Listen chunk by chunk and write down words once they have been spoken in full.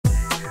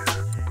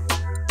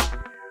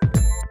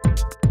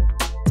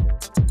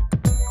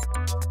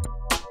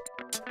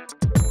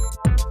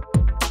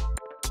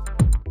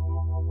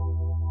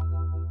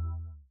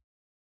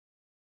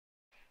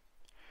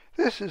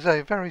This is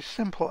a very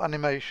simple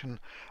animation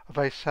of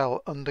a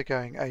cell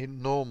undergoing a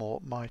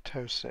normal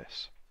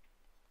mitosis.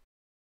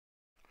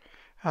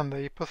 And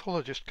the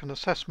pathologist can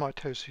assess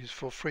mitoses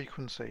for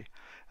frequency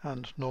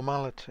and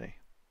normality.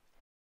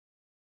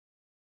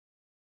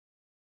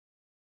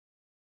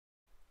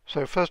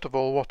 So first of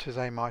all, what is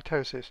a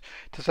mitosis?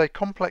 It is a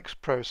complex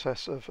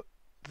process of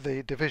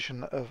the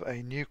division of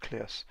a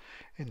nucleus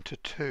into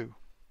two.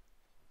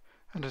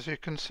 And as you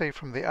can see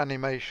from the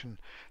animation,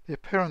 the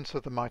appearance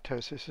of the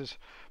mitosis is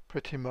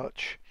pretty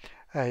much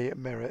a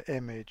mirror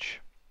image.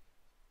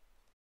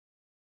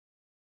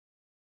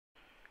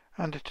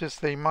 And it is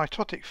the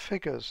mitotic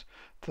figures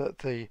that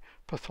the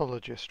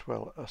pathologist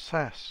will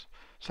assess.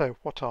 So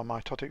what are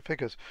mitotic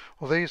figures?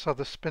 Well, these are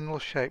the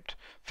spindle-shaped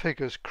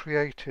figures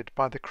created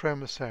by the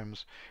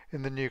chromosomes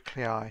in the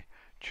nuclei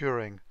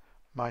during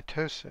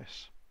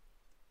mitosis.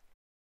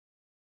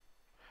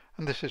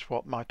 And this is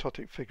what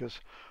mitotic figures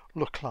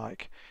look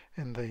like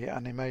in the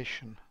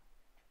animation.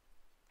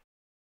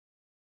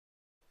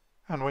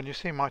 And when you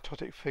see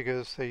mitotic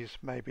figures, these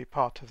may be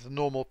part of the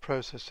normal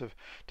process of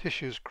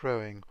tissues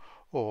growing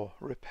or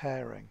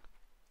repairing.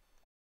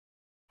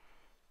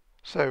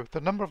 So the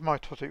number of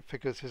mitotic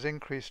figures is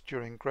increased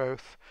during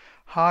growth,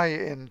 high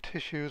in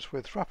tissues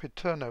with rapid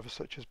turnover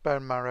such as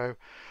bone marrow,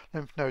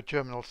 lymph node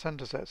germinal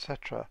centers,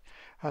 etc.,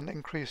 and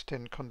increased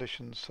in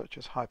conditions such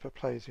as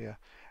hyperplasia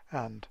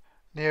and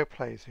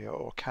neoplasia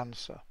or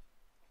cancer.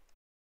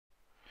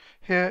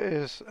 Here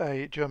is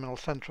a germinal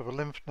center of a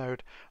lymph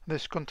node, and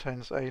this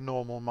contains a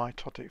normal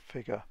mitotic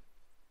figure.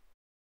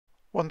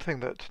 One thing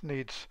that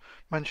needs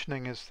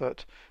mentioning is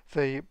that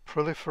the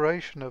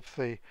proliferation of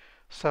the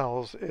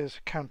cells is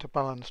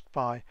counterbalanced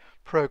by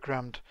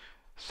programmed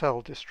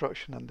cell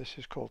destruction, and this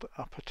is called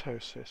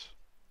apoptosis.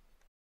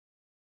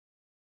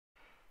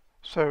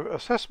 So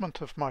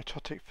assessment of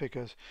mitotic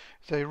figures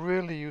is a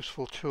really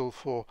useful tool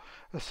for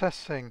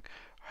assessing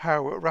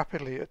how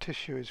rapidly a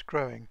tissue is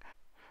growing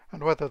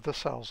and whether the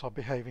cells are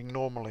behaving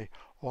normally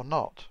or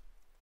not.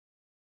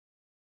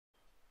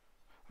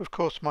 Of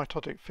course,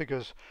 mitotic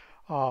figures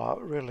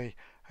are really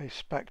a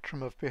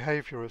spectrum of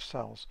behavior of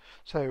cells.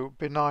 So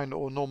benign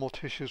or normal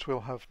tissues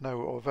will have no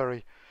or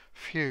very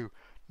few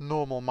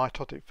normal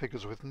mitotic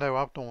figures with no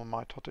abnormal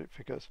mitotic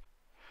figures.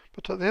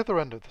 But at the other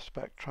end of the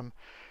spectrum,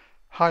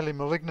 highly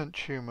malignant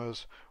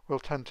tumours will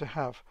tend to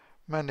have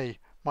many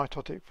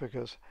mitotic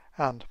figures,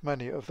 and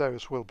many of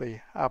those will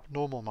be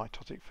abnormal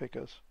mitotic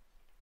figures.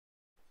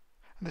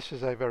 And this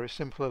is a very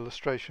simple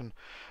illustration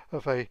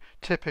of a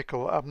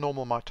typical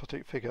abnormal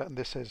mitotic figure, and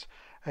this is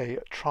a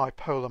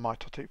tripolar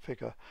mitotic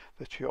figure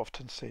that you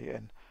often see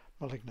in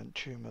malignant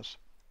tumours.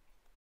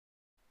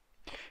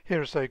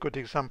 Here is a good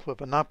example of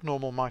an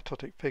abnormal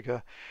mitotic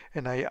figure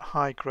in a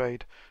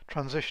high-grade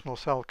transitional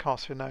cell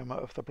carcinoma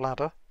of the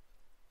bladder.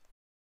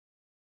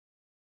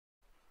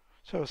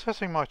 So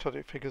assessing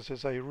mitotic figures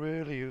is a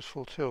really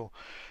useful tool,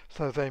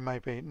 so they may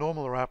be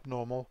normal or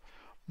abnormal,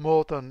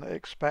 more than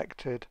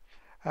expected,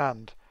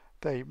 and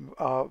they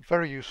are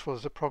very useful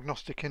as a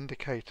prognostic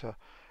indicator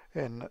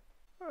in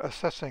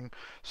assessing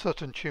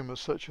certain tumours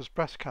such as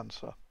breast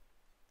cancer.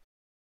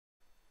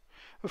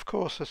 Of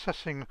course,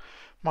 assessing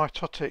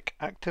mitotic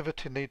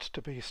activity needs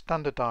to be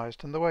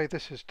standardized, and the way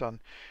this is done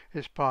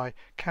is by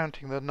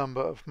counting the number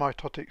of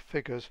mitotic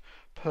figures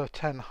per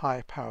 10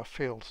 high power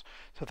fields.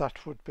 So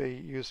that would be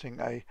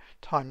using a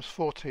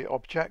 ×40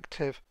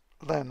 objective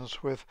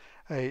lens with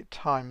a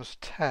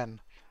 ×10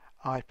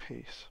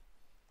 eyepiece.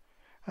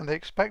 And the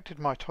expected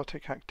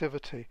mitotic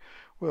activity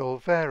will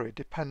vary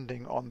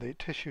depending on the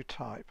tissue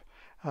type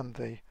and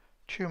the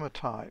tumour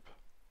type.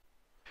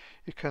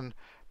 You can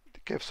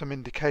give some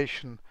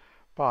indication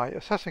by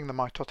assessing the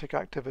mitotic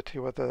activity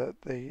whether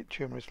the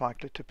tumour is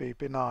likely to be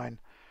benign,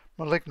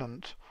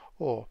 malignant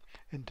or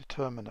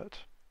indeterminate.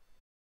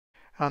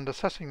 And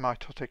assessing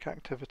mitotic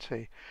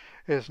activity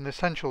is an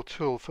essential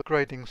tool for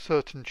grading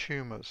certain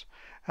tumours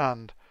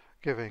and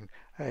giving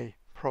a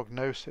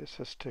prognosis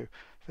as to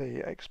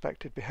the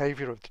expected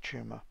behaviour of the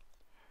tumour.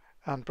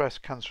 And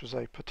breast cancer is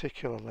a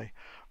particularly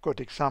good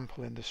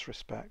example in this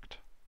respect.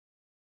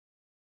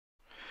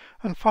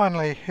 And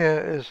finally, here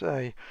is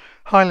a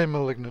highly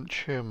malignant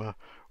tumour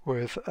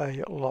with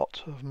a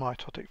lot of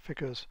mitotic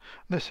figures.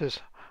 This is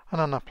an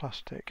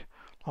anaplastic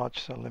large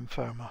cell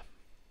lymphoma.